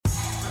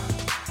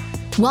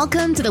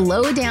Welcome to the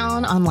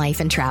Lowdown on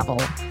Life and Travel,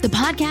 the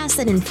podcast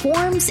that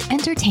informs,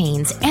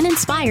 entertains, and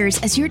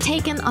inspires as you're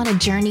taken on a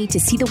journey to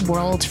see the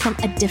world from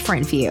a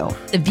different view.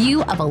 The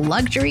view of a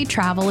luxury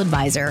travel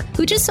advisor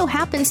who just so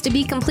happens to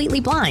be completely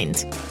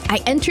blind.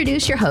 I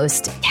introduce your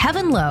host,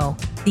 Kevin Lowe,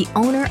 the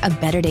owner of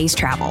Better Days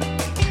Travel.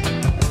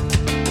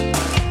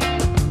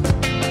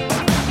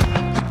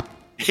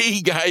 Hey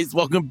guys,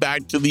 welcome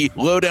back to the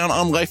Lowdown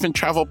on Life and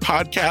Travel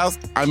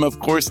podcast. I'm, of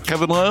course,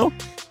 Kevin Lowe,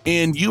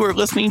 and you are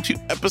listening to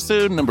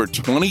episode number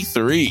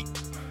 23.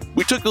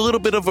 We took a little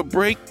bit of a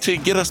break to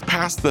get us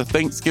past the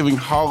Thanksgiving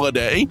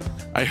holiday.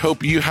 I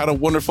hope you had a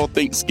wonderful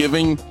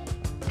Thanksgiving.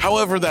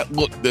 However that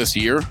looked this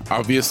year,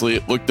 obviously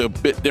it looked a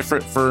bit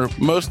different for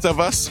most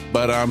of us,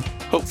 but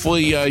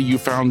hopefully you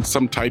found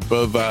some type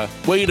of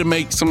way to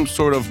make some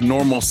sort of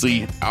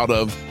normalcy out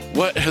of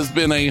what has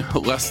been a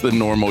less than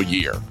normal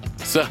year.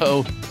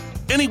 So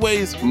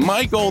anyways,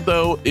 my goal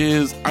though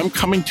is I'm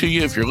coming to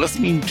you, if you're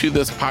listening to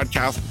this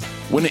podcast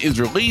when it is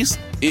released,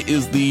 it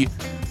is the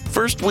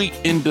first week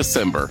in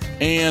December.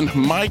 And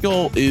my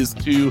goal is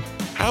to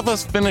have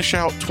us finish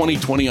out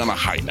 2020 on a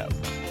high note.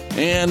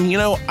 And you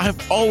know,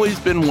 I've always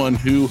been one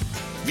who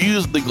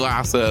views the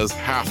glass as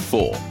half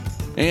full.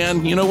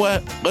 And you know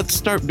what? Let's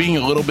start being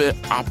a little bit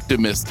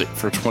optimistic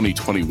for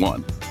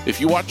 2021. If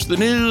you watch the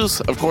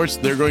news, of course,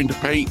 they're going to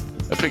paint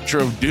a picture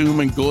of doom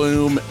and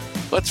gloom.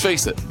 Let's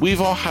face it,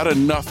 we've all had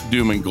enough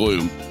doom and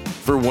gloom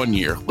for 1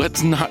 year.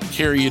 Let's not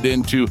carry it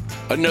into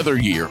another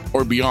year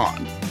or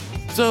beyond.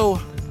 So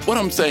what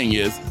I'm saying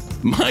is,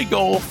 my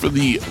goal for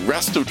the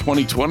rest of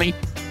 2020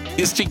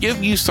 is to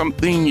give you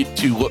something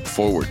to look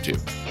forward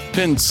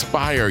to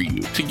inspire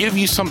you, to give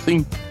you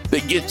something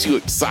that gets you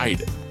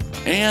excited.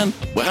 And,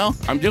 well,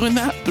 I'm doing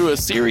that through a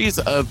series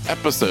of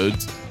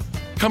episodes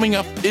coming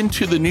up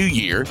into the new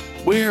year,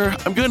 where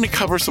I'm going to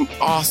cover some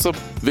awesome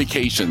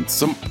vacations,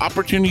 some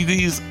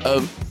opportunities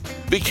of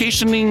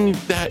vacationing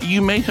that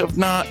you may have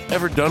not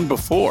ever done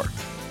before.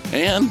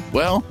 And,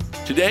 well,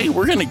 today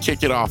we're going to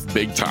kick it off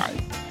big time,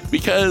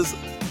 because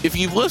if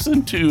you've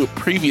listened to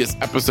previous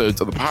episodes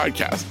of the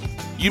podcast,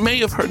 you may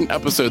have heard an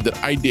episode that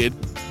I did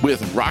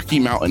with Rocky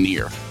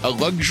Mountaineer, a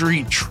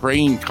luxury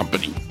train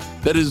company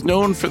that is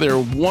known for their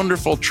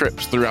wonderful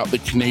trips throughout the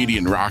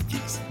Canadian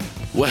Rockies.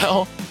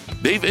 Well,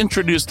 they've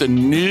introduced a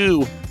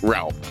new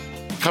route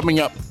coming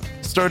up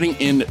starting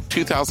in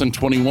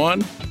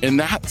 2021, and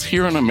that's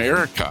here in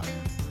America.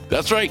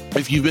 That's right.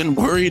 If you've been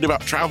worried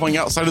about traveling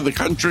outside of the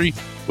country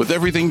with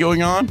everything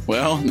going on,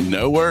 well,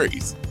 no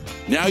worries.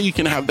 Now you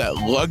can have that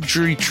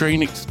luxury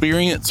train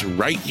experience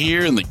right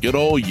here in the good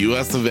old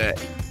US of A.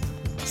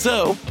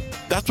 So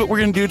that's what we're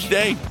going to do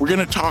today. We're going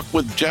to talk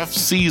with Jeff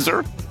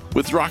Caesar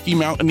with Rocky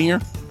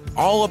Mountaineer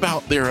all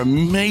about their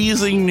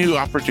amazing new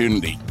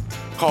opportunity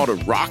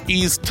called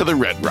Rockies to the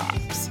Red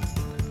Rocks.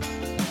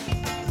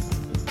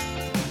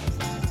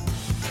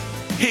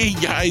 Hey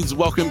guys,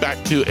 welcome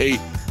back to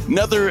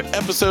another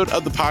episode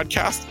of the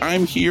podcast.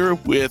 I'm here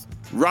with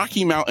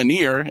Rocky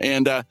Mountaineer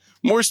and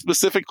more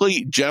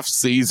specifically, Jeff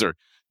Caesar.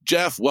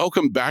 Jeff,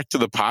 welcome back to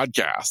the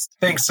podcast.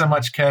 Thanks so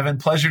much, Kevin.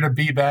 Pleasure to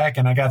be back.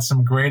 And I got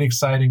some great,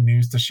 exciting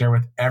news to share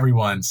with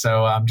everyone.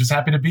 So I'm just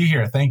happy to be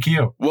here. Thank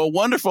you. Well,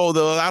 wonderful.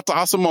 Though. That's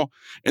awesome. Well,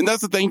 and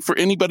that's the thing for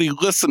anybody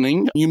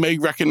listening. You may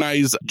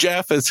recognize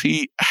Jeff as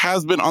he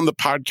has been on the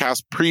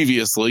podcast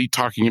previously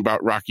talking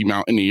about Rocky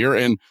Mountaineer.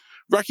 And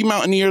Rocky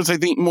Mountaineer is, I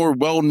think, more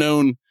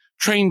well-known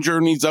train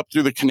journeys up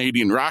through the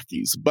Canadian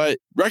Rockies. But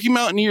Rocky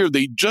Mountaineer,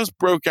 they just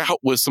broke out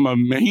with some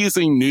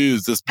amazing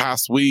news this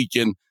past week.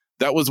 And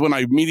that was when I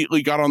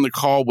immediately got on the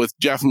call with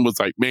Jeff and was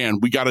like, man,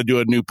 we got to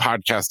do a new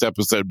podcast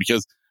episode,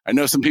 because I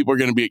know some people are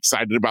going to be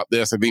excited about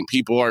this. I think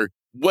people are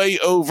way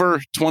over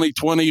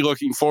 2020,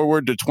 looking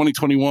forward to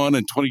 2021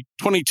 and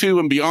 2022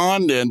 and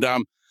beyond. And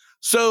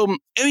so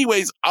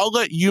anyways, I'll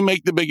let you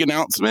make the big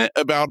announcement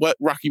about what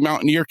Rocky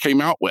Mountaineer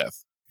came out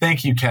with.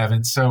 Thank you,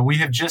 Kevin. So we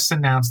have just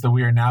announced that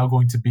we are now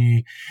going to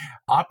be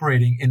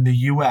operating in the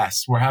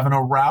U.S. We're having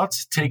a route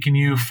taking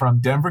you from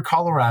Denver,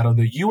 Colorado,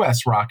 the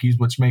U.S. Rockies,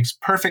 which makes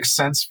perfect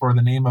sense for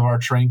the name of our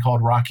train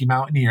called Rocky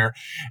Mountaineer,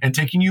 and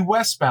taking you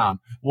westbound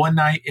one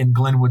night in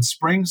Glenwood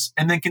Springs,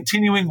 and then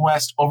continuing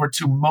west over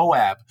to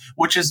Moab,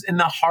 which is in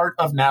the heart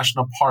of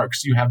national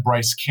parks. You have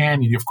Bryce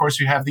Canyon. Of course,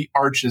 you have the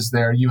Arches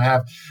there. You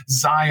have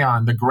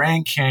Zion, the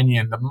Grand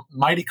Canyon, the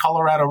mighty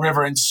Colorado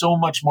River, and so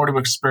much more to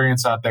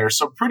experience out there.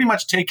 So pretty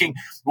much taking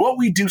what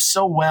we do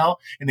so well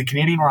in the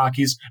Canadian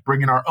Rockies,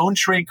 bringing our own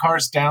train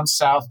cars down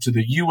south to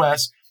the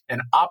U.S.,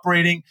 and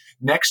operating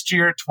next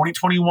year,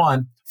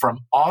 2021, from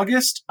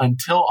August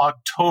until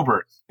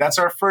October. That's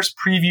our first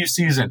preview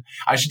season.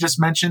 I should just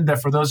mention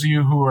that for those of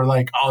you who are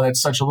like, oh,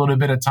 that's such a little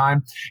bit of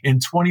time, in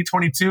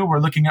 2022, we're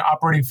looking at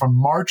operating from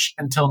March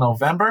until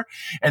November,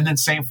 and then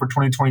same for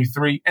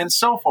 2023 and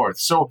so forth.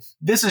 So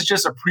this is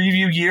just a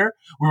preview year.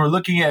 We were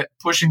looking at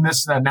pushing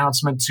this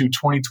announcement to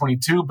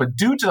 2022, but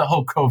due to the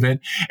whole COVID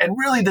and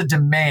really the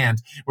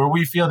demand, where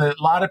we feel that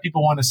a lot of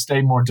people want to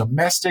stay more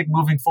domestic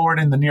moving forward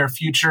in the near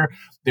future,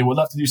 they would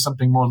love to do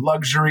something more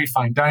luxury,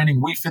 fine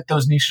dining. We fit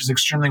those niches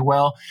extremely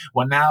well.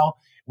 Well, now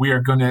we are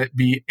going to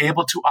be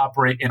able to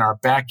operate in our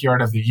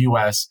backyard of the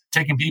U.S.,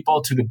 taking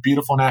people to the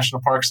beautiful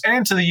national parks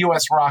and to the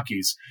U.S.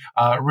 Rockies.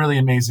 Really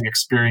amazing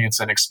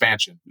experience and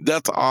expansion.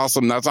 That's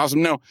awesome. That's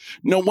awesome. Now,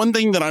 one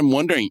thing that I'm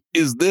wondering,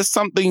 is this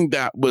something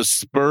that was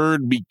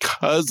spurred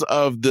because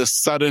of the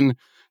sudden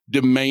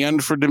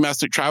demand for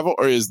domestic travel,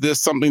 or is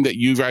this something that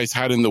you guys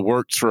had in the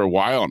works for a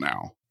while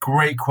now?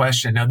 Great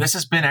question. Now, this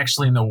has been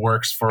actually in the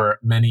works for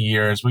many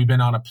years. We've been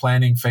on a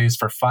planning phase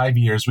for 5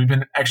 years. We've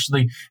been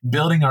actually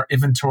building our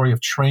inventory of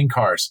train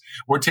cars.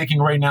 We're taking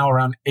right now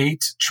around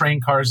 8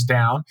 train cars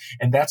down,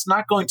 and that's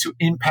not going to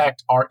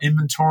impact our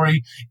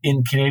inventory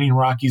in Canadian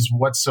Rockies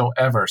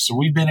whatsoever. So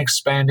we've been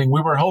expanding.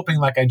 We were hoping,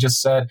 like I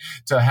just said,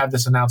 to have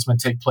this announcement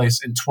take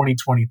place in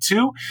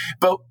 2022.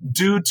 But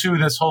due to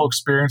this whole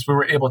experience, we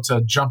were able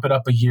to jump it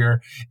up a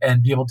year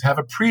and be able to have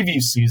a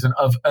preview season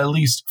of at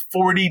least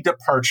 40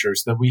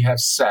 departures that we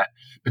have set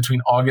between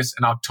August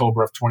and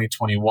October of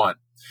 2021.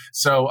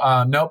 So,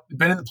 nope,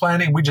 been in the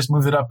planning. We just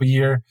moved it up a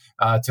year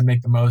to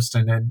make the most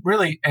and then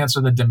really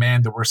answer the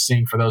demand that we're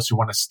seeing for those who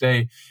want to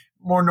stay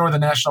more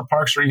northern national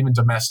parks or even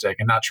domestic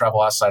and not travel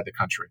outside the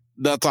country.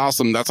 That's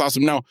awesome. That's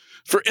awesome. Now,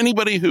 for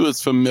anybody who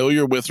is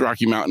familiar with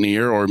Rocky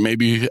Mountaineer or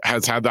maybe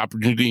has had the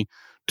opportunity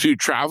to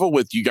travel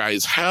with you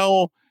guys,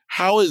 how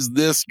is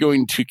this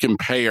going to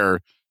compare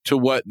to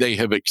what they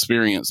have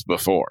experienced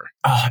before?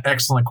 Oh,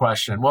 excellent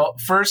question. Well,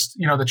 first,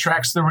 the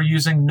tracks that we're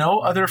using, no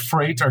other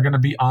freight are going to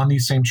be on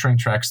these same train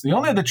tracks. The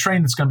only other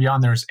train that's going to be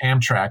on there is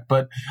Amtrak,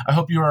 but I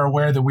hope you are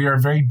aware that we are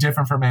very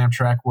different from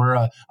Amtrak. We're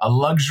a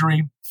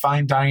luxury,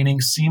 fine dining,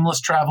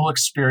 seamless travel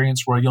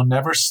experience where you'll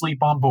never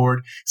sleep on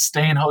board,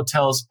 stay in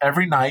hotels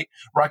every night.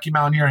 Rocky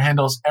Mountaineer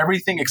handles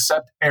everything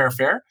except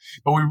airfare,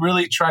 but we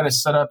really try to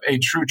set up a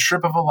true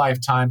trip of a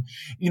lifetime,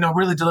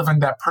 really delivering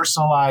that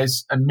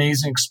personalized,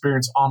 amazing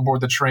experience on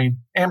board the train.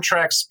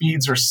 Amtrak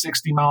speeds are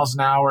 60 miles an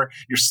hour.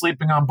 You're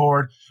sleeping on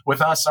board.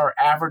 With us, our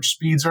average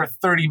speeds are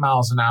 30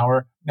 miles an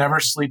hour.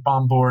 Never sleep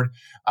on board.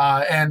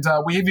 And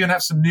we even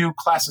have some new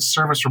class of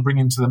service we're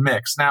bringing to the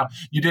mix. Now,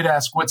 you did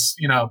ask what's,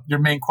 your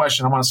main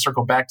question. I want to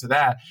circle back to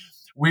that.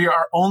 We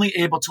are only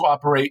able to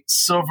operate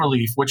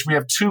Silverleaf, which we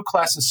have 2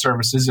 classes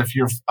services. If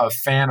you're a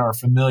fan or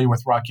familiar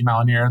with Rocky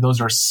Mountaineer,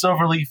 those are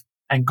Silverleaf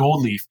and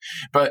Goldleaf.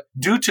 But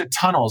due to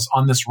tunnels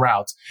on this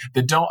route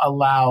that don't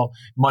allow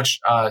much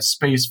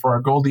space for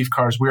our Goldleaf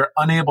cars, we are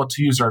unable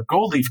to use our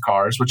Goldleaf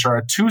cars, which are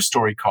a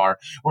 2-story car.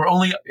 We're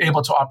only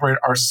able to operate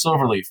our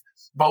Silverleaf.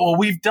 But what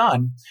we've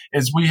done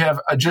is we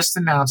have just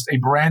announced a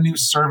brand new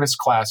service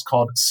class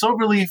called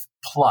Silverleaf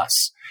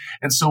Plus.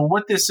 And so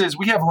what this is,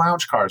 we have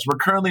lounge cars. We're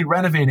currently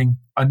renovating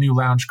a new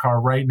lounge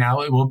car right now.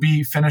 It will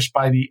be finished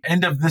by the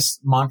end of this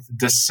month,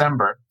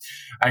 December.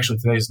 Actually,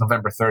 today is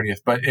November 30th.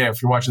 But yeah,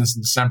 if you're watching this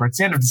in December, it's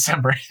the end of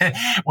December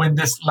when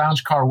this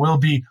lounge car will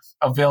be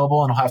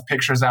available and I'll have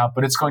pictures out.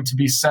 But it's going to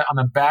be set on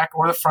the back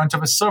or the front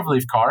of a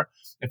Silverleaf car.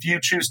 If you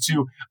choose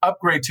to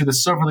upgrade to the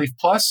Silverleaf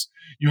Plus,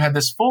 you have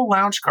this full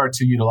lounge car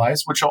to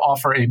utilize, which will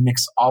offer a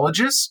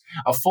mixologist,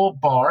 a full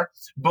bar,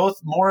 both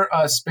more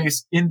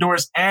space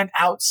indoors and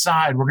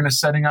outside. We're going to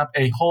setting up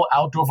a whole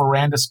outdoor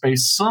veranda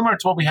space similar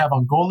to what we have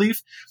on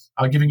Goldleaf,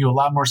 giving you a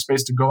lot more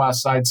space to go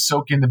outside,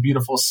 soak in the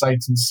beautiful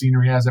sights and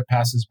scenery as it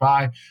passes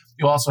by.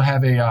 You'll also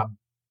have a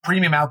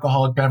premium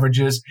alcoholic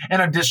beverages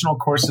and additional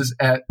courses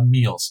at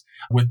meals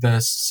with the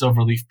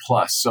Silverleaf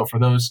Plus. So for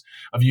those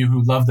of you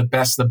who love the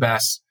best,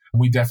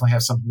 we definitely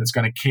have something that's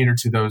going to cater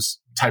to those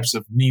types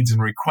of needs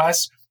and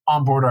requests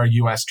on board our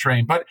U.S.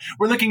 train. But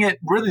we're looking at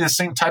really the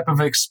same type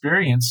of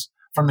experience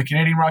from the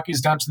Canadian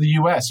Rockies down to the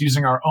U.S.,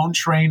 using our own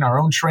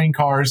train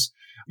cars,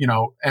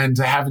 and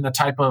having the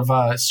type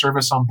of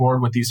service on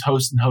board with these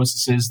hosts and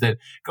hostesses that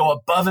go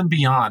above and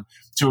beyond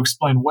to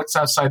explain what's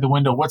outside the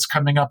window, what's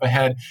coming up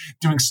ahead,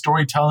 doing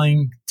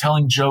storytelling,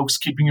 telling jokes,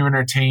 keeping you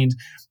entertained.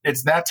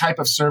 It's that type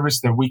of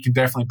service that we can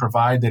definitely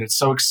provide, that it's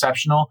so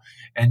exceptional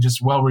and just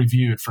well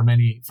reviewed from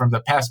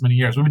the past many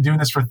years. We've been doing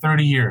this for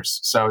 30 years.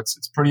 So it's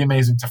pretty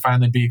amazing to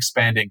finally be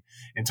expanding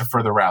into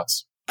further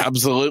routes.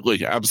 Absolutely.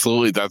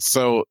 That's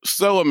so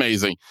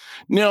amazing.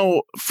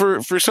 Now,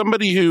 for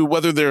somebody who,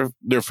 whether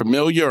they're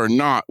familiar or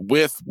not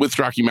with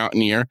Rocky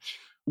Mountaineer,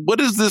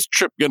 what is this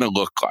trip going to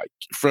look like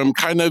from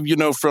kind of,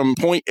 from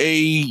point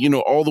A,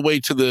 all the way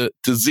to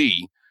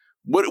Z?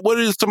 What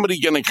is somebody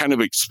going to kind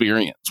of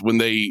experience when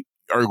they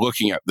are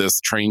looking at this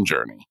train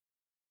journey?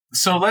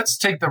 So let's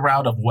take the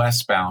route of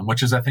westbound,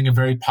 which is, I think, a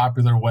very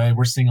popular way.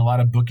 We're seeing a lot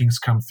of bookings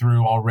come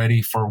through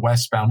already for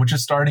westbound, which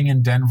is starting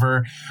in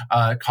Denver,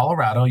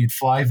 Colorado. You'd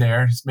fly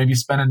there, maybe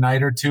spend a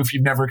night or two if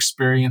you've never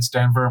experienced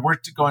Denver. We're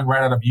going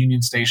right out of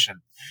Union Station.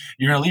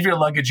 You're going to leave your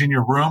luggage in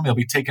your room. It'll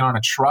be taken on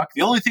a truck.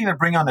 The only thing to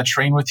bring on the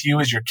train with you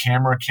is your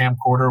camera,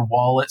 camcorder,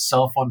 wallet,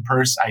 cell phone,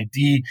 purse,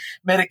 ID,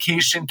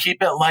 medication.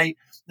 Keep it light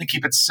and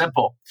keep it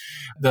simple.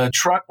 The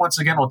truck, once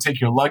again, will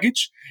take your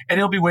luggage and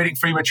it'll be waiting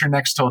for you at your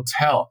next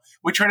hotel.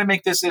 we try to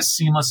make this as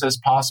seamless as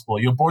possible.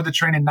 You'll board the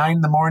train at 9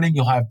 in the morning.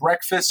 You'll have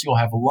breakfast. You'll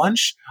have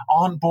lunch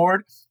on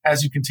board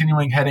as you're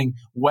continuing heading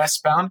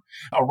westbound,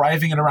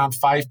 arriving at around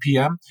 5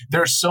 p.m.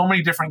 There are so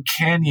many different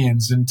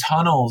canyons and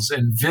tunnels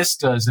and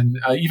vistas and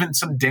even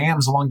some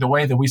dams along the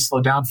way that we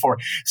slow down for.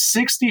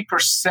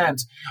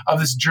 60% of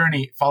this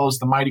journey follows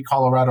the mighty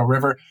Colorado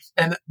River,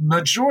 and the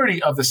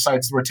majority of the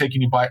sites that we're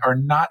taking you by are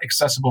not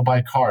accessible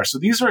by car. So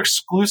these are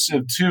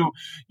exclusive to,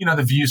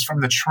 the views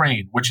from the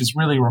train, which is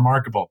really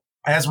remarkable.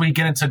 As we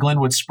get into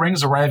Glenwood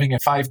Springs, arriving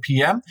at 5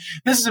 p.m.,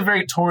 this is a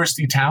very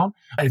touristy town.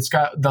 It's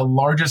got the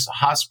largest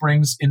hot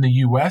springs in the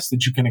U.S.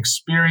 that you can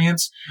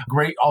experience.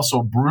 Great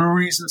also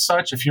breweries and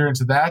such if you're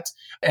into that.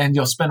 And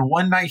you'll spend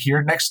one night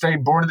here. Next day,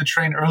 boarding the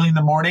train early in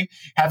the morning,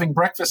 having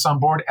breakfast on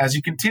board as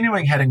you're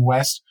continuing heading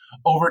west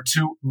over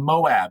to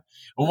Moab.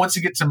 And once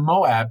you get to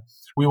Moab,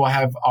 we will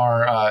have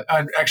our,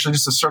 actually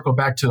just to circle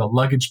back to the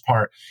luggage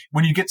part.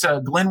 When you get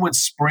to Glenwood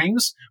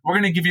Springs, we're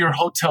going to give you your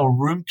hotel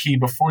room key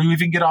before you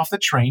even get off the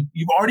train.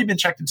 You've already been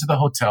checked into the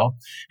hotel.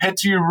 Head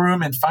to your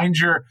room and find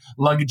your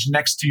luggage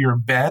next to your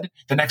bed.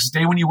 The next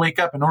day when you wake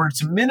up, in order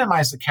to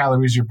minimize the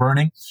calories you're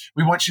burning,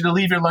 we want you to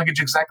leave your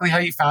luggage exactly how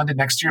you found it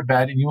next to your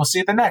bed, and you will see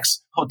at the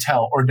next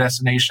hotel or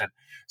destination.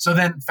 So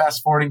then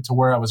fast forwarding to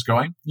where I was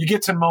going, you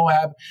get to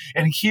Moab,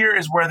 and here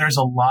is where there's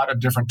a lot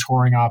of different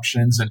touring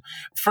options and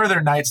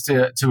further nights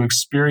to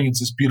experience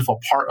this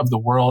beautiful part of the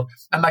world.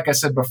 And like I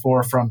said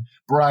before, from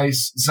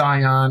Bryce,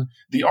 Zion,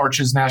 the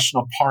Arches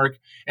National Park,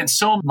 and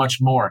so much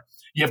more.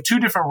 You have two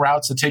different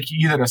routes that take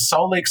you either to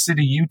Salt Lake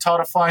City, Utah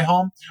to fly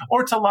home,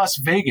 or to Las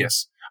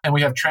Vegas. And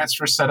we have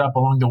transfers set up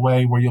along the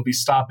way where you'll be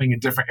stopping in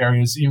different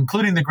areas,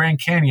 including the Grand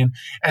Canyon,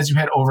 as you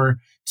head over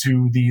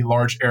to the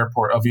large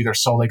airport of either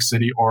Salt Lake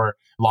City or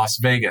Las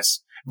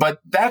Vegas. But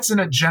that's in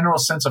a general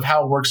sense of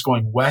how it works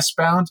going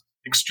westbound.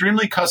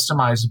 Extremely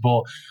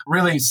customizable,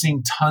 really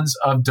seeing tons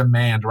of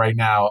demand right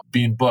now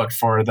being booked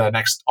for the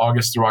next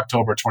August through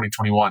October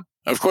 2021.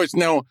 Of course.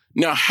 Now,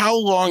 how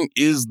long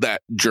is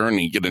that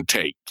journey going to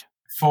take?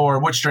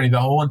 For which journey? The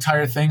whole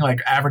entire thing, like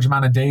average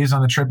amount of days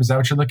on the trip? Is that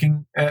what you're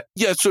looking at?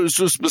 Yeah. So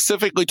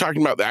specifically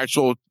talking about the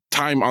actual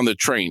time on the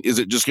train, is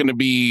it just going to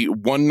be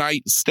one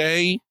night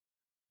stay?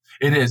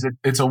 It is.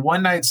 It's a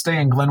one-night stay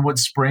in Glenwood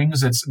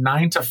Springs. It's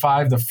 9 to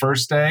 5 the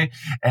first day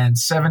and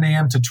 7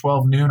 a.m. to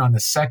 12 noon on the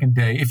second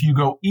day. If you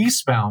go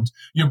eastbound,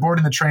 you're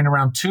boarding the train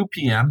around 2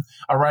 p.m.,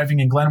 arriving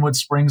in Glenwood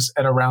Springs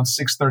at around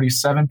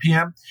 6:37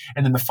 p.m.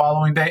 And then the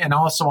following day, and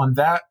also on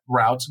that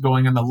route,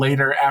 going in the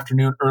later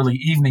afternoon, early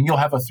evening, you'll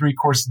have a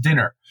 3-course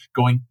dinner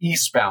going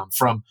eastbound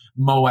from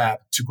Moab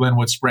to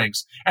Glenwood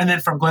Springs. And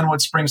then from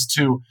Glenwood Springs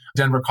to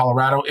Denver,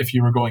 Colorado, if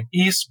you were going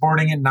east,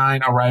 boarding at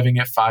 9, arriving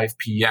at 5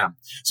 p.m.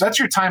 So that's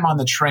your time on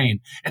the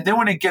train. And then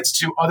when it gets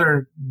to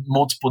other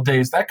multiple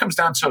days, that comes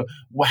down to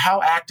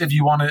how active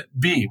you want to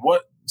be,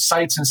 what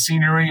sites and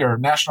scenery or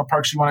national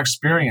parks you want to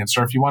experience,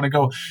 or if you want to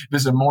go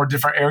visit more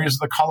different areas of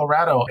the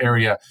Colorado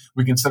area,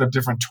 we can set up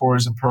different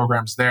tours and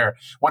programs there.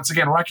 Once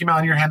again, Rocky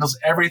Mountaineer handles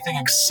everything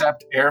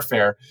except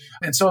airfare.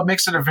 And so it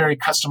makes it a very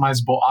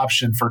customizable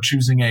option for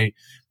choosing a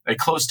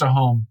close to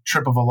home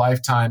trip of a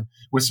lifetime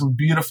with some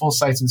beautiful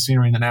sights and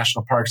scenery in the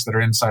national parks that are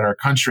inside our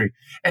country.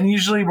 And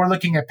usually we're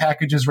looking at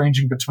packages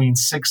ranging between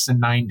 6 and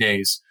 9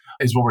 days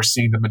is what we're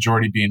seeing the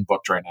majority being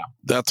booked right now.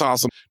 That's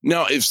awesome.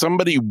 Now, if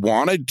somebody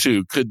wanted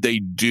to, could they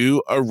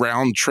do a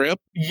round trip?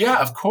 Yeah,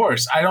 of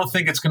course. I don't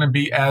think it's going to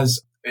be as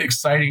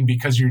exciting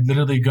because you're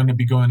literally going to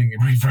be going in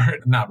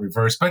not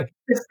reverse, but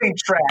the same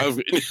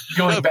track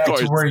going back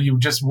to where you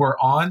just were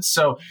on.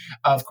 So,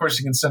 of course,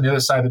 you can send the other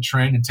side of the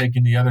train and take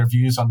in the other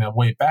views on the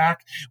way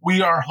back.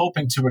 We are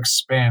hoping to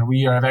expand.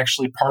 We have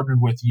actually partnered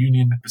with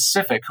Union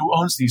Pacific, who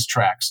owns these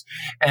tracks.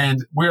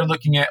 And we're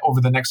looking at,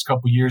 over the next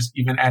couple of years,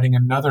 even adding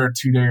another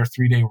 2-day or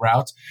 3-day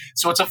route.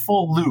 So it's a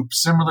full loop,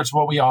 similar to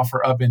what we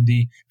offer up in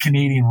the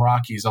Canadian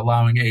Rockies,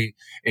 allowing a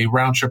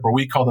round trip, or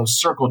we call those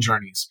circle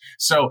journeys.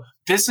 So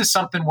this is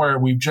something where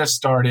we've just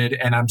started,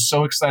 and I'm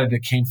so excited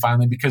it came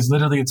finally, because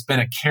literally it's been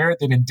a carrot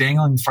they've been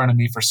dangling in front of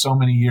me for so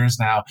many years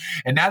now.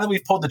 And now that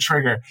we've pulled the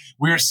trigger,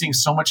 we are seeing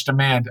so much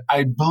demand.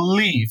 I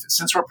believe,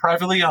 since we're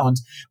privately owned,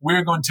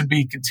 we're going to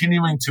be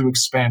continuing to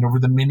expand over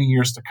the many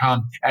years to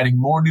come, adding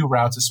more new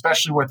routes,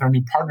 especially with our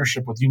new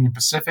partnership with Union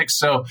Pacific.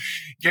 So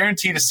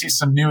guaranteed to see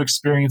some new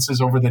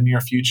experiences over the near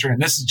future.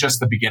 And this is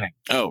just the beginning.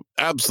 Oh,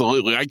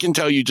 absolutely. I can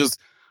tell you, just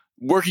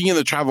working in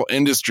the travel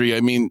industry,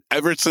 I mean,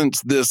 ever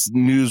since this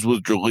news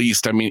was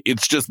released, I mean,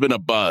 it's just been a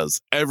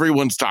buzz.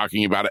 Everyone's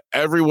talking about it.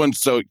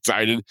 Everyone's so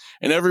excited,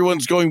 and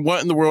everyone's going,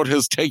 what in the world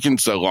has taken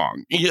so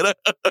long? You know?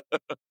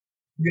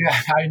 Yeah,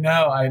 I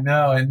know.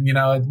 And,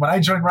 when I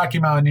joined Rocky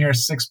Mountaineer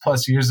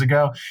 6+ years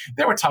ago,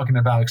 they were talking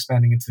about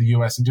expanding into the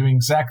U.S. and doing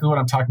exactly what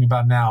I'm talking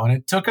about now. And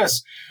it took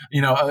us,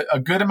 a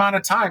good amount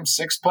of time,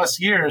 6+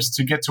 years,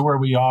 to get to where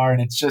we are.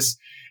 And it's just,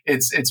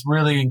 it's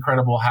really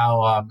incredible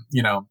how,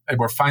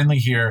 we're finally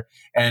here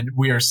and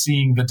we are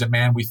seeing the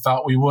demand we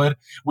thought we would.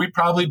 We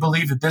probably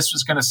believed that this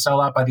was going to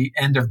sell out by the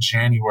end of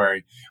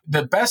January.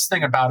 The best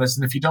thing about us,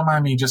 and if you don't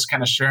mind me just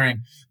kind of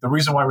sharing, the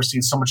reason why we're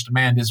seeing so much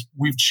demand is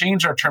we've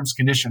changed our terms and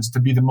conditions to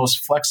be the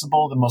most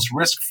flexible, the most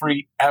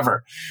risk-free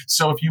ever.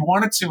 So if you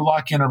wanted to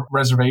lock in a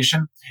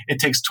reservation, it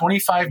takes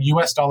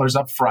 $25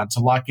 up front to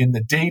lock in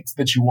the date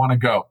that you want to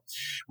go.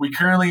 We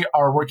currently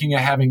are working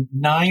at having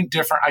 9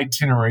 different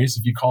itineraries,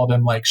 if you call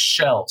them like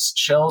shells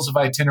of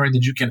itinerary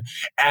that you can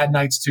add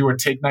nights to or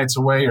take nights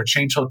away or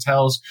change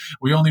hotels.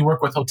 We only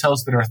work with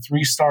hotels that are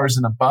 3 stars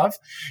and above.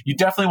 You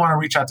definitely want to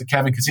reach out to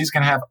Kevin because he's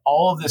going to have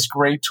all of this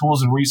great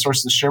tools and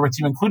resources to share with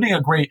you, including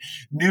a great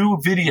new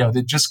video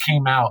that just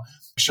came out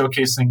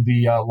showcasing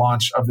the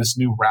launch of this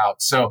new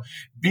route. So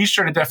be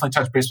sure to definitely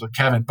touch base with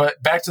Kevin.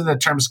 But back to the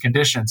terms and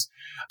conditions,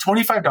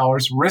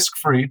 $25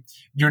 risk-free.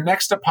 Your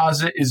next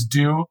deposit is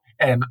due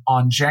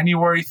on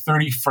January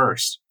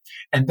 31st.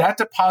 And that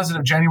deposit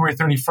of January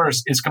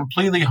 31st is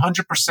completely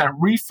 100%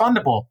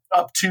 refundable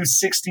up to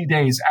 60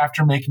 days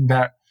after making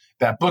that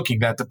booking,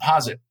 that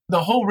deposit.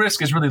 The whole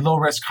risk is really low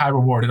risk, high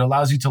reward. It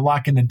allows you to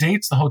lock in the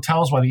dates, the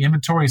hotels while the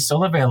inventory is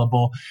still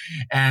available,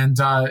 and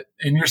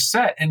you're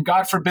set. And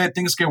God forbid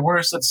things get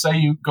worse. Let's say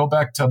you go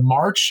back to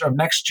March of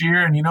next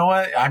year and you know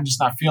what? I'm just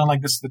not feeling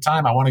like this is the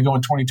time. I want to go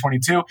in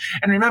 2022.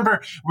 And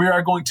remember, we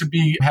are going to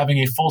be having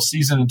a full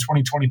season in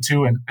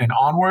 2022 and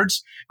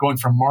onwards, going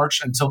from March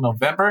until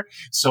November.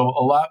 So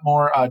a lot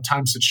more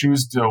times to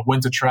choose to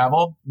when to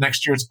travel.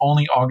 Next year, it's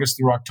only August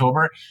through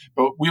October,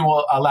 but we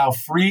will allow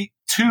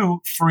 2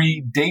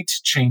 free date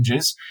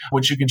changes,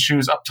 which you can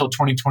choose up till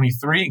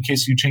 2023 in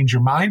case you change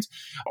your mind,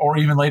 or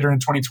even later in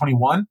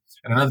 2021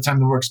 and another time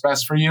that works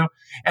best for you,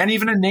 and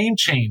even a name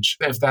change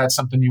if that's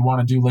something you want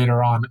to do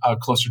later on,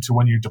 closer to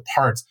when you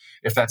depart,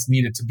 if that's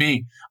needed to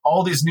be.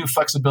 All these new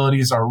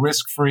flexibilities are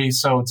risk-free,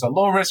 so it's a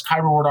low-risk,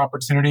 high-reward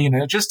opportunity, and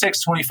it just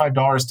takes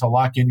 $25 to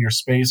lock in your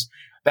space.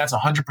 That's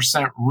 100%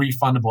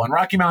 refundable. And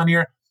Rocky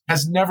Mountaineer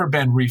has never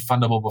been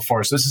refundable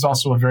before. So this is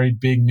also a very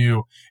big,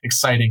 new,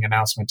 exciting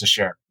announcement to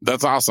share.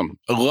 That's awesome.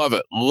 I love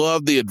it.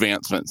 Love the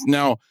advancements.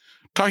 Now,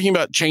 talking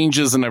about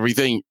changes and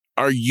everything,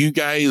 what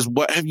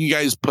have you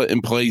guys put in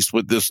place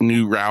with this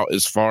new route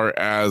as far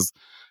as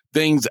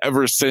things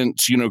ever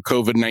since,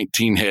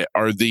 COVID-19 hit?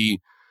 I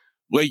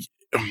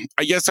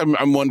guess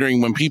I'm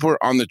wondering, when people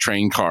are on the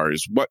train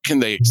cars, what can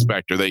they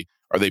expect? Are they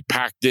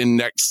packed in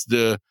next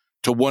to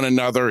one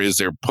another? Is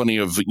there plenty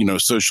of,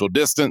 social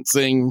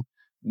distancing?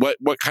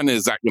 What kind of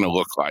is that going to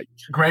look like?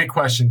 Great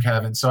question,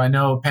 Kevin. So I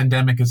know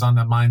pandemic is on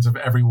the minds of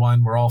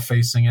everyone. We're all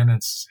facing it.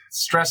 It's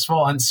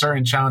stressful,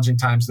 uncertain, challenging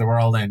times that we're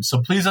all in.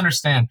 So please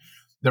understand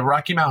that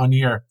Rocky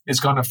Mountaineer is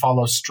going to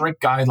follow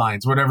strict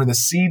guidelines, whatever the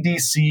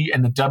CDC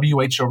and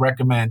the WHO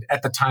recommend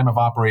at the time of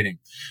operating.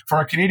 For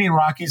our Canadian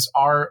Rockies,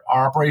 our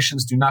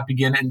operations do not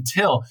begin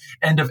until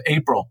end of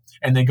April,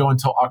 and they go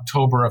until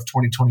October of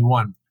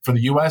 2021. For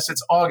the U.S.,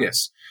 it's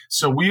August.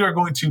 So we are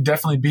going to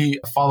definitely be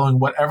following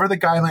whatever the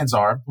guidelines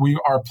are. We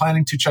are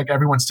planning to check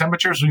everyone's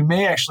temperatures. We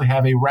may actually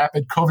have a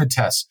rapid COVID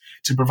test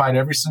to provide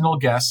every single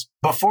guest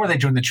before they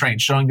join the train,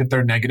 showing that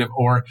they're negative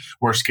or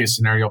worst case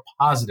scenario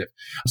positive.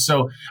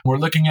 So we're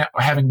looking at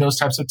having those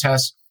types of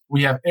tests.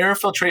 We have air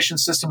filtration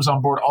systems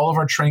on board all of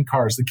our train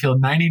cars that kill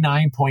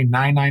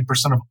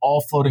 99.99% of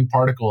all floating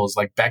particles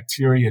like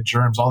bacteria,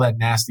 germs, all that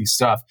nasty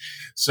stuff.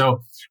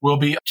 So we'll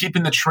be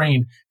keeping the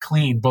train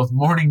clean both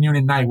morning, noon,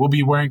 and night. We'll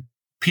be wearing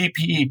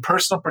PPE,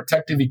 personal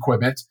protective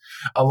equipment,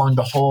 along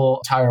the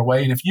whole entire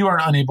way. And if you are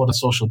unable to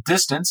social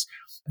distance,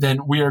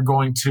 then we are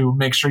going to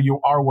make sure you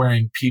are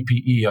wearing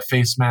PPE, a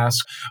face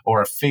mask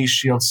or a face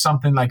shield,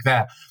 something like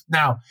that.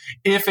 Now,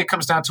 if it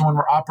comes down to when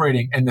we're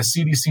operating and the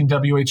CDC and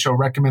WHO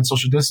recommend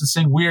social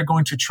distancing, we are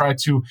going to try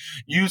to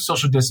use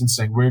social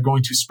distancing. We're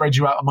going to spread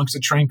you out amongst the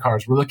train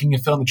cars. We're looking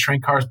at filling the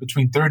train cars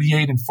between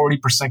 38 and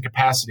 40%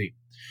 capacity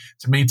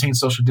to maintain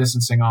social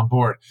distancing on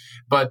board.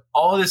 But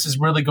all of this is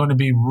really going to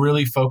be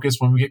really focused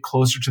when we get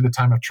closer to the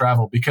time of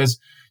travel because,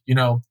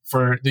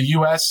 for the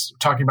U.S.,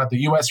 talking about the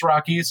U.S.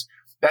 Rockies,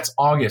 that's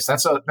August.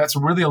 That's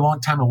really a long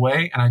time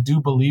away. And I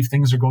do believe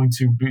things are going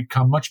to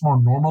become much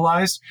more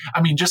normalized.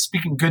 I mean, just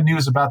speaking good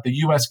news about the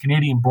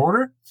U.S.-Canadian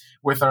border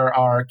with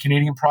our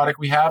Canadian product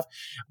we have.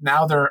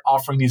 Now they're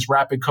offering these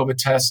rapid COVID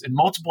tests in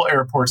multiple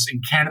airports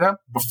in Canada.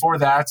 Before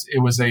that,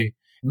 it was a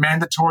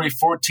mandatory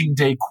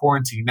 14-day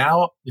quarantine.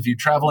 Now, if you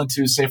travel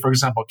into, say, for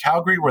example,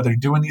 Calgary, where they're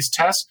doing these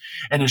tests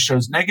and it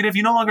shows negative,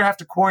 you no longer have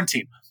to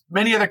quarantine.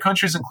 Many other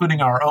countries,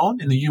 including our own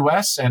in the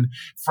U.S. and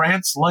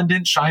France,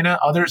 London, China,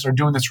 others are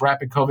doing this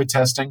rapid COVID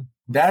testing.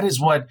 That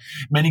is what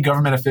many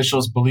government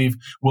officials believe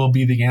will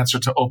be the answer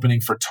to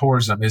opening for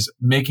tourism, is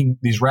making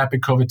these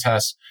rapid COVID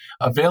tests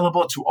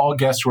available to all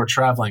guests who are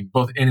traveling,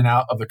 both in and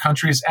out of the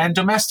countries and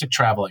domestic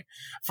traveling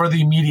for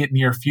the immediate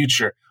near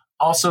future.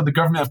 Also, the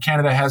government of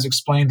Canada has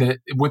explained that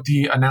with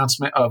the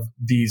announcement of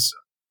these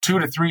 2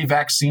 to 3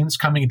 vaccines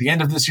coming at the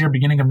end of this year,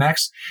 beginning of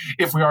next,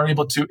 if we are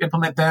able to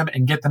implement them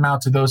and get them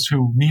out to those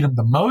who need them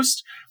the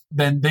most,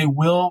 then they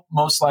will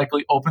most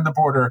likely open the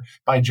border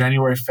by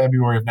January,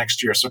 February of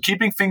next year. So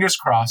keeping fingers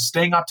crossed,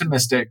 staying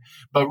optimistic,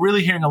 but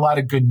really hearing a lot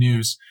of good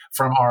news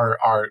from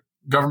our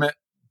government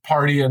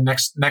party and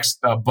next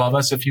above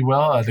us, if you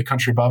will, the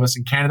country above us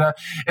in Canada,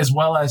 as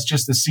well as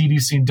just the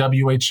CDC and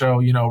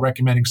WHO,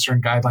 recommending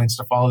certain guidelines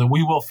to follow that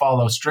we will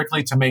follow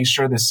strictly to make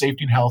sure that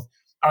safety and health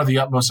are the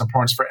utmost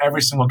importance for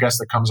every single guest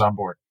that comes on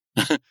board.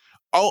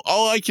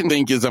 all I can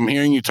think is I'm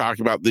hearing you talk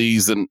about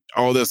these and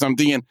all this. I'm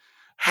thinking,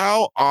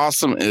 how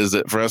awesome is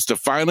it for us to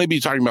finally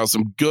be talking about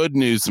some good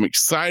news, some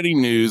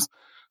exciting news,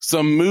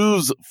 some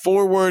moves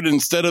forward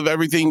instead of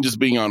everything just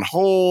being on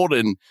hold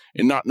and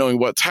not knowing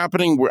what's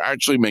happening. We're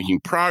actually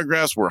making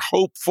progress. We're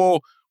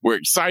hopeful. We're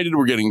excited.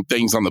 We're getting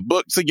things on the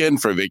books again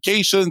for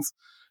vacations.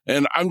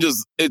 And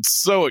it's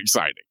so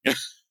exciting.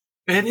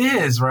 It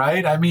is,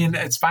 right? I mean,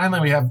 it's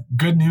finally, we have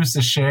good news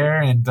to share.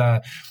 And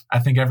I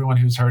think everyone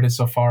who's heard it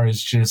so far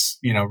is just,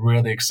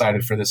 really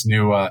excited for this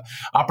new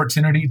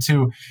opportunity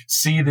to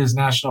see these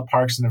national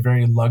parks in a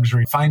very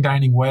luxury, fine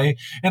dining way,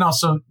 and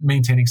also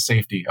maintaining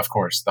safety, of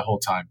course, the whole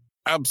time.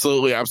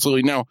 Absolutely.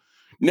 Absolutely.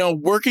 Now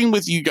working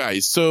with you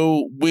guys.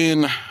 So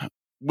when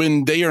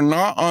they are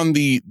not on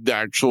the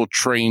actual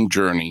train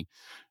journey,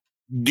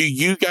 do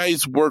you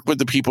guys work with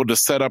the people to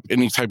set up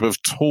any type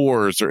of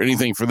tours or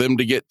anything for them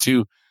to get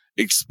to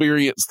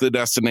experience the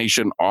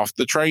destination off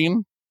the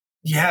train?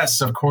 Yes,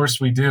 of course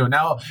we do.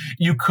 Now,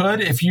 you could,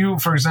 if you,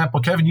 for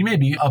example, Kevin, you may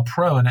be a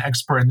pro and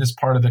expert in this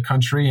part of the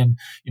country, and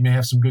you may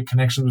have some good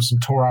connections with some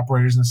tour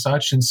operators and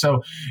such. And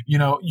so,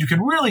 you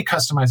can really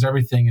customize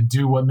everything and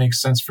do what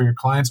makes sense for your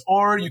clients.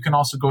 Or you can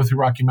also go through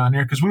Rocky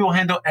Mountaineer, because we will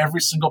handle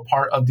every single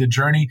part of the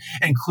journey,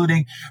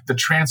 including the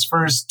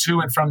transfers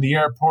to and from the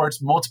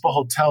airports, multiple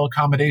hotel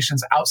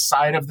accommodations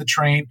outside of the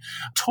train,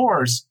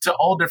 tours to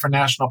all different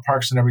national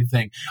parks and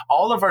everything.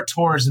 All of our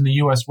tours in the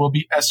U.S. will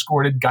be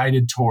escorted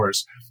guided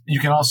tours. You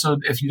can also,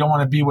 if you don't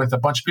want to be with a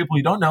bunch of people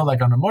you don't know,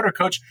 like on a motor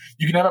coach,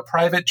 you can have a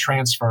private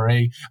transfer,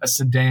 a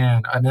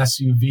sedan, an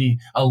SUV,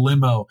 a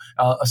limo,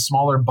 a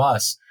smaller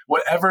bus.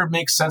 Whatever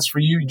makes sense for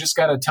you, you just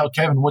got to tell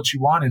Kevin what you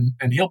want,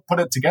 and he'll put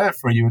it together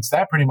for you. It's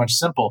that pretty much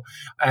simple.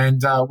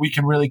 And we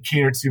can really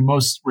cater to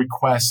most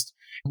requests.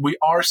 We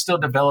are still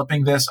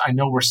developing this. I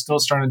know we're still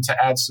starting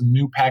to add some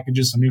new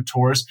packages, some new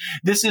tours.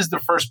 This is the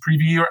first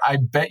preview year. I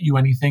bet you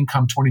anything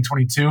come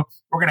 2022,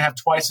 we're going to have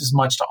twice as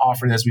much to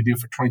offer as we do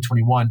for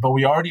 2021. But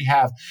we already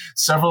have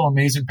several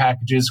amazing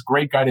packages,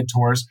 great guided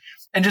tours.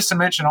 And just to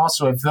mention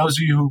also, if those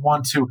of you who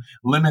want to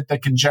limit the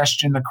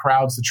congestion, the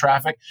crowds, the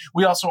traffic,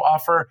 we also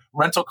offer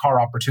rental car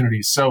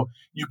opportunities. So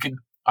you can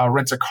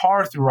rent a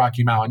car through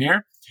Rocky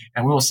Mountaineer,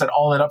 and we will set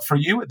all that up for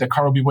you. The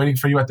car will be waiting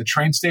for you at the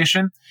train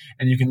station,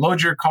 and you can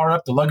load your car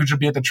up. The luggage will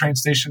be at the train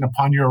station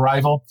upon your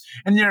arrival,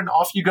 and then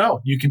off you go.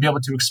 You can be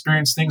able to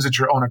experience things at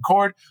your own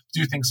accord,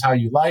 do things how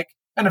you like,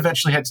 and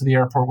eventually head to the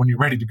airport when you're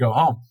ready to go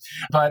home.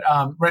 But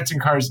renting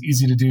cars is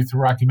easy to do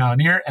through Rocky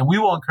Mountaineer, and we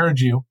will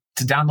encourage you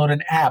to download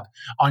an app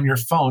on your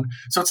phone.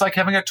 So it's like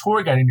having a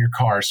tour guide in your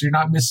car. So you're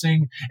not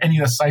missing any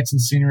of the sights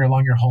and scenery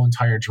along your whole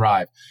entire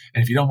drive.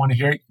 And if you don't want to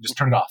hear it, just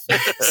turn it off.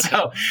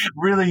 So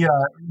really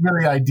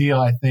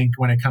ideal, I think,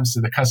 when it comes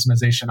to the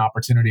customization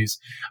opportunities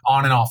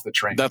on and off the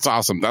train. That's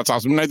awesome. That's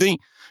awesome. And I think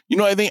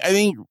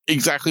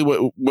exactly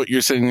what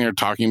you're sitting there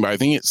talking about, I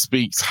think it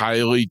speaks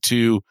highly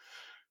to,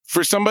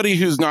 for somebody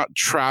who's not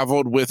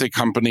traveled with a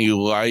company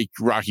like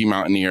Rocky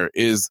Mountaineer,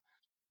 is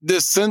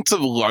this sense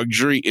of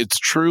luxury. It's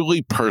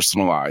truly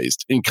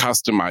personalized and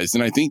customized.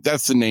 And I think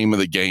that's the name of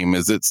the game,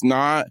 is it's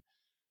not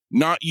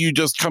you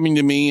just coming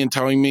to me and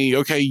telling me,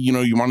 okay,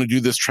 you want to do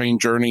this train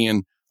journey,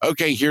 and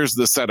okay, here's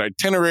the set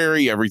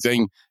itinerary.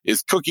 Everything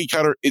is cookie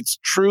cutter. It's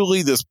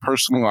truly this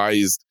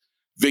personalized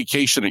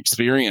vacation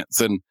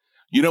experience. And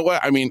you know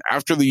what? I mean,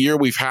 after the year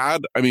we've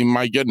had,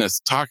 my goodness,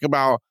 talk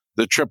about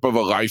the trip of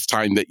a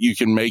lifetime that you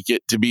can make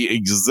it to be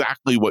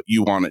exactly what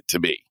you want it to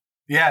be.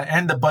 Yeah,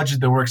 and the budget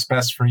that works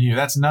best for you.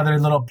 That's another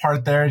little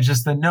part there,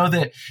 just to know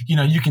that,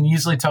 you can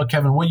easily tell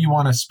Kevin what you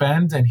want to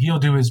spend, and he'll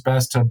do his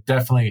best to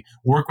definitely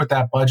work with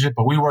that budget.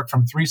 But we work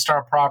from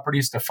 3-star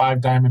properties to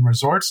 5-diamond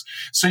resorts.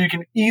 So you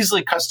can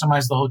easily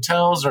customize the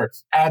hotels, or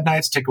add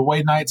nights, take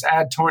away nights,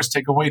 add tours,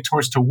 take away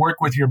tours, to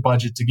work with your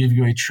budget to give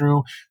you a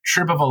true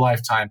trip of a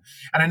lifetime.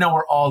 And I know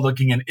we're all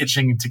looking and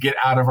itching to get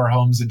out of our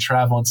homes and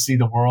travel and see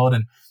the world.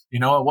 And you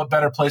know what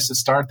better place to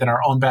start than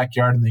our own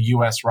backyard in the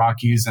U.S.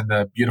 Rockies and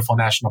the beautiful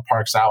national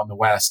parks out in the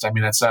West? I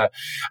mean, it's I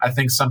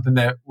think something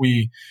that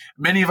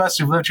many of us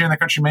who've lived here in the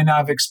country may not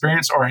have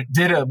experienced, or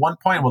did at one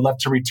point, would love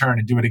to return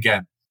and do it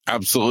again.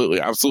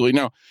 Absolutely. Absolutely.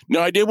 Now,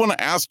 I did want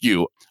to ask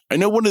you, I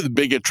know one of the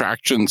big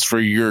attractions for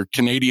your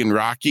Canadian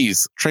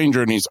Rockies train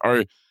journeys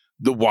are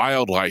the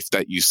wildlife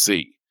that you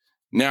see.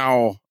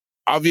 Now,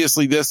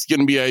 obviously, this is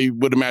going to be, I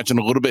would imagine,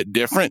 a little bit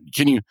different.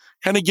 Can you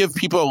kind of give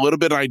people a little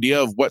bit of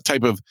idea of what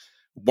type of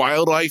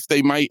wildlife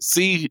they might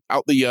see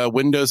out the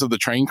windows of the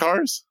train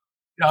cars?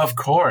 Of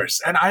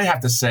course. And I have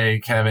to say,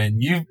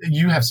 Kevin,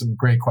 you have some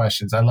great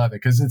questions. I love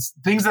it because it's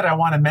things that I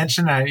want to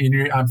mention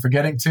I'm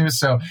forgetting to.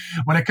 So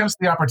when it comes to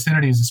the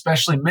opportunities,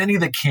 especially many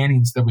of the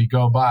canyons that we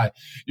go by,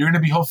 you're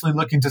going to be hopefully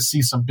looking to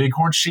see some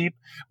bighorn sheep.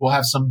 We'll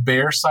have some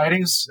bear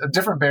sightings,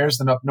 different bears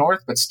than up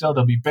north, but still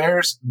there'll be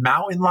bears,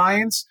 mountain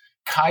lions,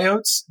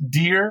 coyotes,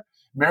 deer,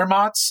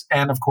 meermots,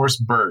 and of course,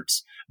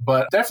 birds.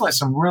 But definitely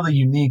some really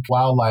unique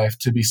wildlife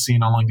to be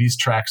seen along these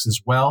tracks as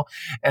well,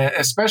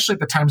 especially at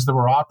the times that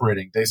we're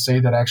operating. They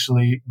say that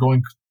actually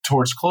going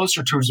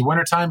closer towards the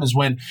wintertime is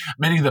when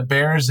many of the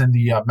bears and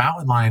the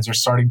mountain lions are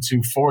starting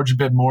to forage a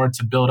bit more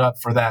to build up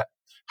for that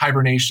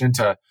hibernation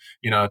to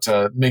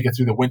make it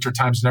through the winter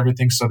times and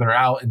everything. So they're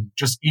out and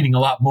just eating a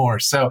lot more.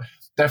 So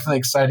definitely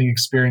exciting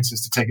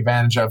experiences to take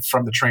advantage of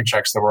from the train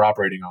tracks that we're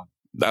operating on.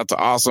 That's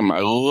awesome. I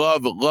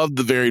love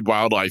the varied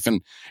wildlife.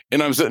 And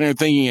I'm sitting there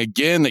thinking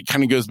again, that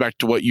kind of goes back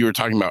to what you were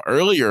talking about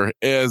earlier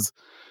is,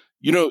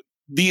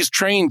 these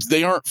trains,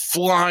 they aren't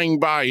flying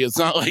by. It's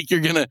not like you're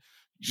going to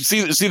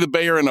see the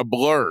bear in a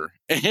blur.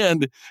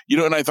 And,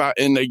 and I thought,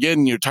 and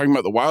again, you're talking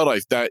about the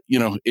wildlife that,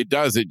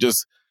 it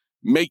just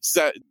makes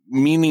that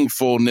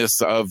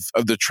meaningfulness of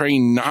the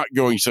train not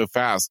going so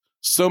fast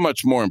so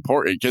much more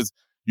important because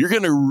you're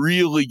going to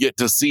really get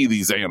to see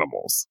these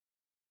animals.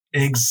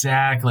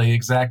 Exactly.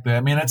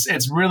 I mean,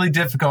 it's really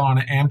difficult on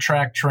an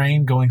Amtrak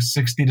train going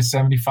 60 to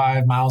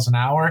 75 miles an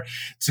hour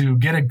to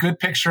get a good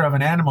picture of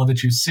an animal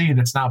that you see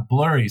that's not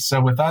blurry. So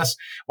with us,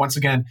 once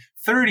again,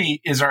 30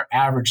 is our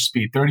average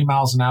speed, 30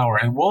 miles an hour.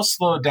 And we'll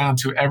slow it down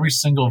to every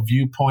single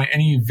viewpoint,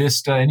 any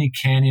vista, any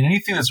canyon,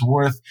 anything that's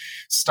worth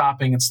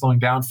stopping and slowing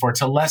down for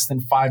to less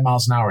than 5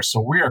 miles an hour. So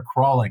we are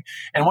crawling.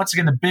 And once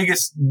again, the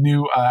biggest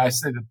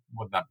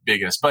not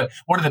biggest, but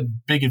one of the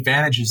big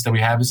advantages that we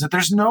have is that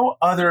there's no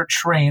other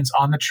trains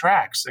on the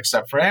tracks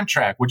except for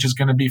Amtrak, which is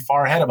going to be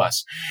far ahead of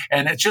us.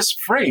 And it's just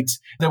freight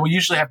that we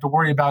usually have to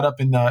worry about up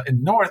in the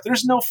north.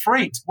 There's no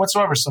freight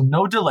whatsoever. So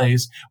no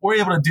delays. We're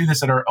able to do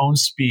this at our own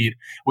speed,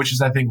 which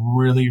is, I think,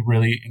 really,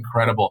 really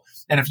incredible.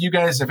 And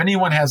if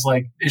anyone has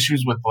like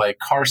issues with like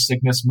car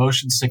sickness,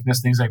 motion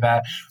sickness, things like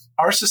that,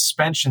 our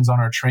suspensions on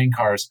our train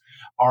cars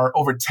are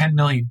over 10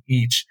 million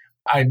each.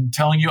 I'm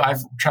telling you,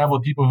 I've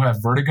traveled with people who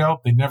have vertigo.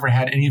 They've never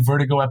had any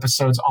vertigo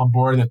episodes on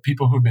board. The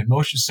people who've been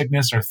motion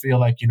sickness or feel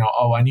like,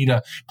 I need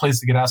a place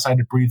to get outside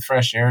to breathe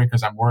fresh air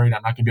because I'm worried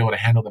I'm not going to be able to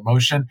handle the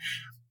motion.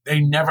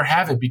 They never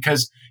have it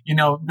because,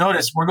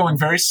 notice we're going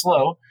very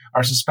slow.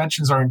 Our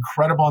suspensions are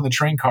incredible on the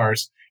train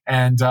cars.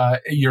 And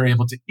you're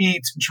able to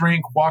eat,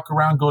 drink, walk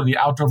around, go to the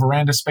outdoor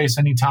veranda space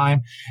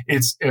anytime.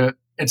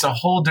 It's a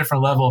whole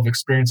different level of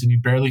experience, and you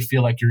barely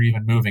feel like you're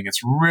even moving.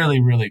 It's really,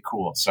 really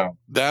cool. So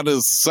that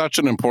is such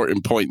an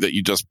important point that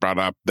you just brought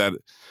up. That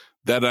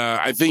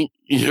I think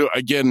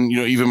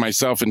even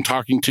myself in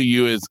talking to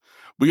you is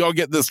we all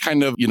get this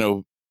kind of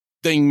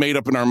thing made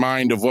up in our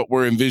mind of what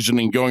we're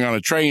envisioning going on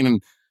a train,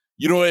 and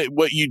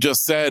what you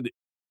just said,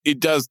 it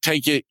does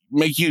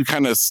make you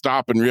kind of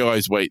stop and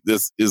realize, wait,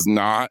 this isn't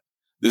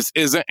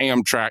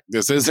Amtrak.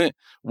 This isn't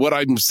what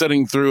I'm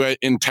sitting through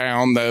in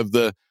town,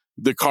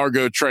 the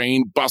cargo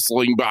train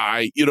bustling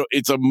by.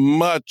 It's a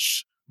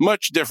much,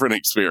 much different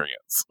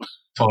experience.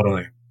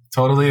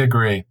 Totally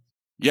agree.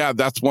 Yeah,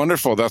 that's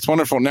wonderful.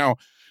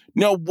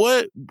 Now,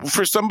 what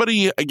for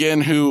somebody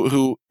again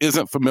who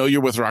isn't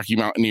familiar with Rocky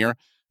Mountaineer,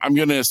 I'm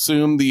going to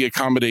assume the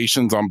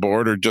accommodations on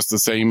board are just the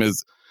same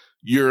as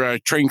your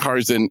train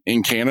cars in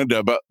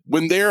Canada. But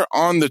when they're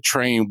on the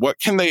train, what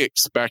can they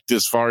expect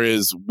as far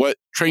as what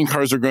train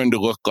cars are going to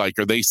look like?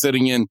 Are they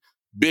sitting in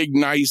big,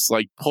 nice,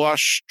 like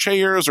plush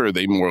chairs, or are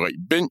they more like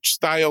bench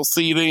style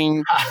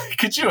seating?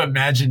 Could you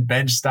imagine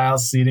bench style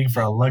seating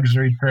for a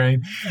luxury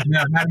train?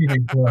 No, not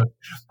even close.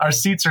 Our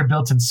seats are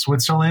built in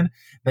Switzerland.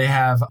 They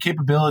have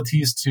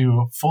capabilities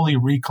to fully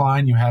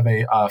recline. You have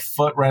a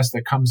footrest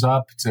that comes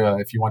up to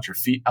if you want your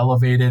feet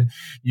elevated.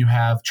 You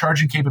have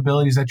charging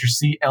capabilities at your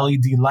seat,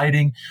 LED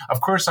lighting.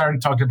 Of course, I already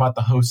talked about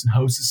the hosts and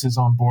hostesses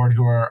on board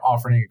who are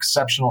offering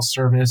exceptional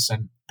service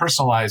and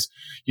personalized,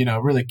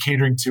 really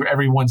catering to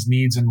everyone's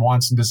needs and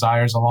wants and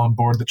desires along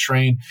board the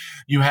train.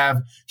 You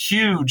have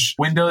huge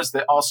windows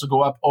that also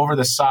go up over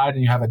the side,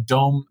 and you have a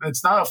dome.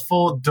 It's not a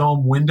full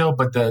dome window,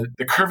 but the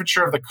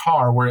curvature of the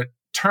car where it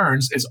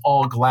turns is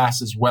all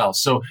glass as well.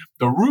 So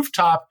the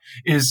rooftop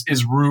is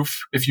roof,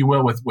 if you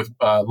will, with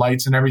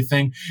lights and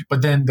everything.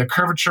 But then the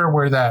curvature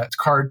where that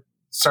car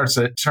starts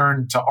to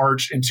turn to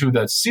arch into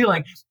the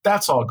ceiling,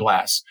 that's all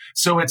glass.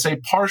 So it's a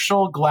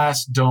partial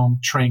glass dome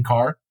train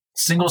car.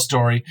 Single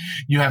story.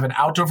 You have an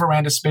outdoor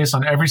veranda space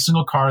on every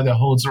single car that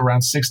holds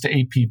around 6 to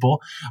 8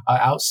 people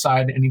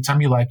outside anytime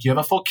you like. You have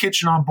a full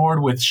kitchen on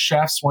board with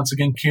chefs, once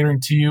again, catering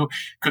to you,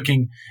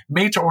 cooking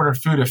made-to-order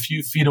food a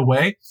few feet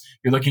away.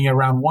 You're looking at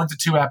around 1 to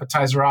 2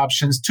 appetizer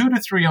options, 2 to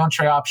 3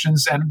 entree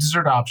options, and a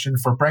dessert option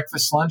for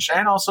breakfast, lunch,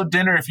 and also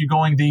dinner if you're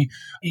going the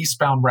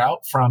eastbound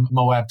route from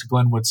Moab to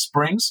Glenwood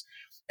Springs.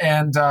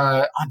 And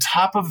on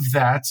top of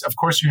that, of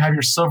course, you have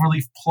your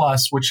Silverleaf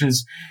Plus, which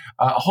is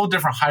a whole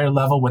different higher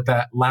level with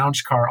that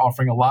lounge car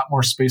offering a lot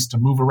more space to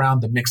move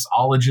around, the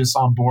mixologist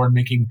on board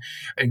making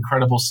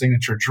incredible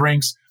signature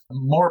drinks,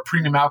 more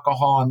premium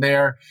alcohol on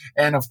there,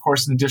 and of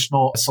course, an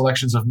additional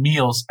selections of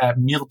meals at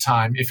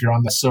mealtime if you're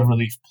on the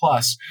Silverleaf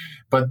Plus.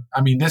 But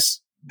I mean,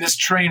 this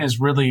train is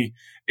really,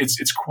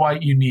 it's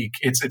quite unique.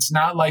 It's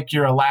not like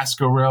your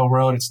Alaska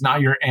Railroad. It's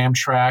not your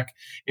Amtrak.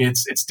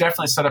 It's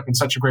definitely set up in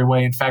such a great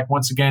way. In fact,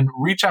 once again,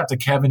 reach out to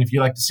Kevin if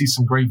you'd like to see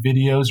some great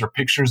videos or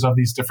pictures of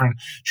these different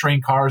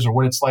train cars or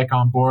what it's like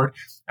on board.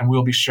 And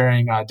we'll be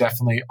sharing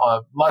definitely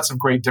lots of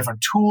great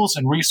different tools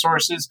and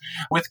resources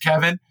with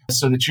Kevin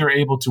so that you're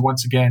able to,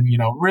 once again,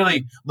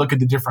 really look at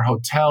the different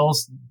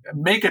hotels,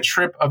 make a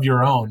trip of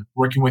your own,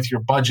 working with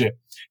your budget,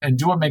 and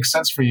do what makes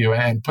sense for you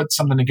and put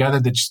something together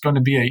that's going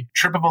to be a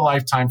trip of a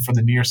lifetime for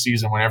the near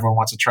season when everyone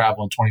wants to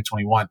travel in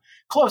 2021,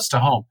 close to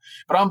home.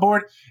 But on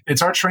board,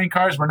 it's our train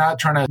cars. We're not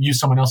trying to use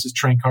someone else's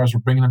train cars. We're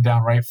bringing them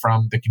down right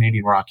from the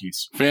Canadian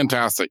Rockies.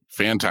 Fantastic.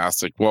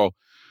 Well,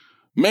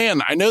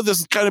 man, I know this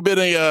has kind of been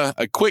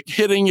a quick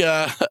hitting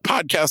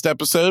podcast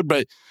episode,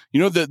 but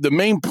the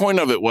main point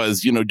of it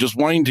was, just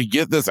wanting to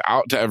get this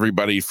out to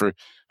everybody, for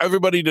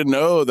everybody to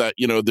know that,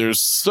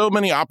 there's so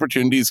many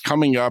opportunities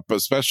coming up,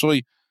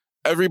 especially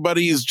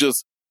everybody's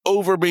just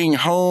over being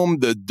home.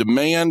 The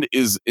demand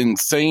is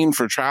insane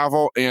for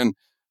travel. And,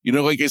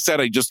 like I said,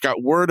 I just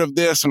got word of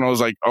this and I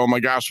was like, oh my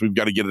gosh, we've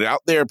got to get it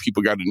out there.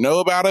 People got to know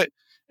about it.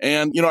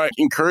 And, I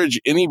encourage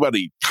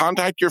anybody,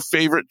 contact your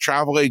favorite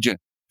travel agent.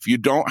 If you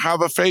don't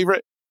have a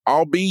favorite,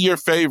 I'll be your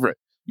favorite.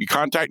 You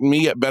contact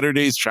me at Better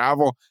Days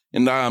Travel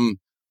and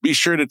be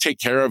sure to take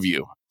care of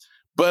you.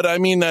 But I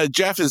mean,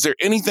 Jeff, is there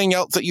anything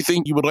else that you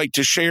think you would like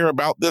to share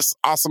about this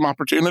awesome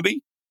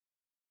opportunity?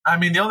 I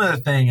mean, the only other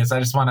thing is I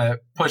just want to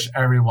push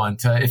everyone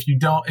to, if you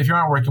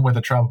aren't working with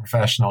a travel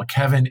professional,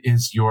 Kevin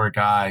is your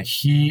guy.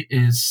 He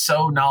is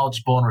so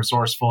knowledgeable and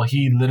resourceful.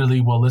 He literally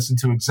will listen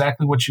to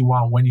exactly what you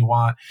want, when you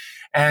want.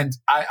 And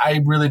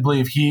I really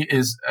believe he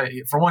is,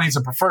 for one, he's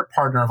a preferred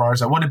partner of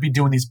ours. I wouldn't be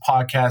doing these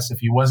podcasts if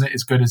he wasn't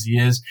as good as he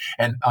is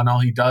and on all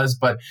he does,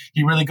 but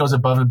he really goes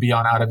above and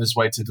beyond out of his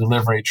way to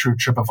deliver a true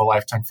trip of a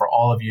lifetime for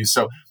all of you.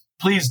 So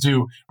please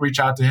do reach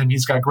out to him.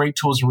 He's got great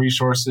tools and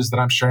resources that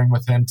I'm sharing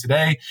with him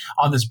today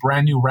on this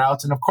brand new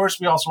route. And of course,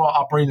 we also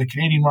operate in the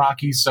Canadian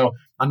Rockies. So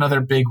another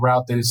big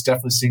route that is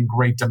definitely seeing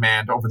great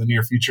demand over the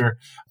near future.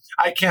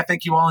 I can't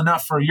thank you all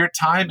enough for your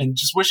time and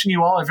just wishing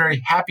you all a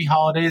very happy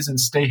holidays and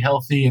stay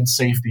healthy and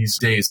safe these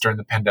days during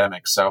the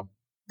pandemic. So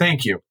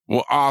thank you.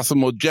 Well,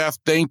 awesome. Well, Jeff,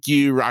 thank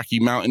you. Rocky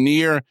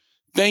Mountaineer.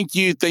 Thank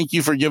you. Thank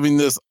you for giving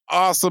this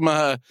awesome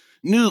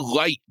new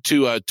light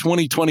to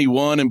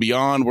 2021 and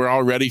beyond. We're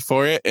all ready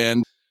for it.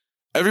 And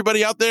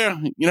everybody out there,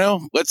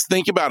 let's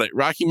think about it.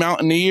 Rocky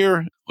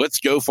Mountaineer, let's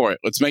go for it.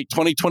 Let's make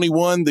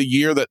 2021 the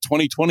year that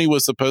 2020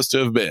 was supposed to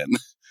have been.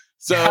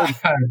 So,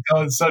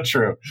 oh, it's so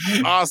true.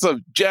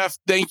 Awesome. Jeff,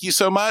 thank you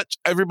so much.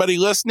 Everybody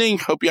listening,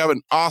 hope you have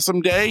an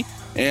awesome day.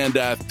 And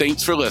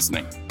thanks for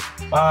listening.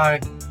 Bye.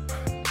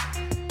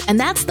 And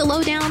that's the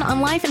lowdown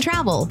on life and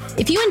travel.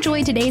 If you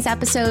enjoyed today's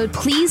episode,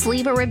 please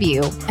leave a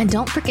review and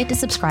don't forget to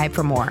subscribe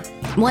for more.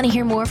 Want to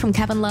hear more from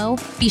Kevin Lowe?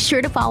 Be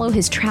sure to follow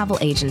his travel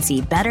agency,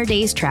 Better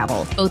Days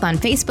Travel, both on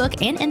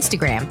Facebook and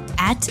Instagram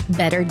at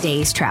Better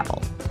Days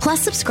Travel.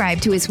 Plus, subscribe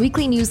to his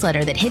weekly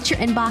newsletter that hits your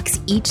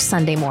inbox each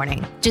Sunday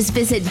morning. Just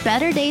visit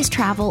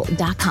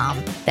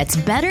betterdaystravel.com. That's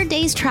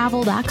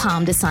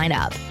betterdaystravel.com to sign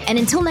up. And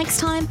until next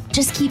time,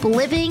 just keep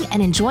living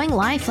and enjoying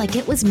life like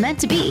it was meant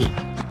to be.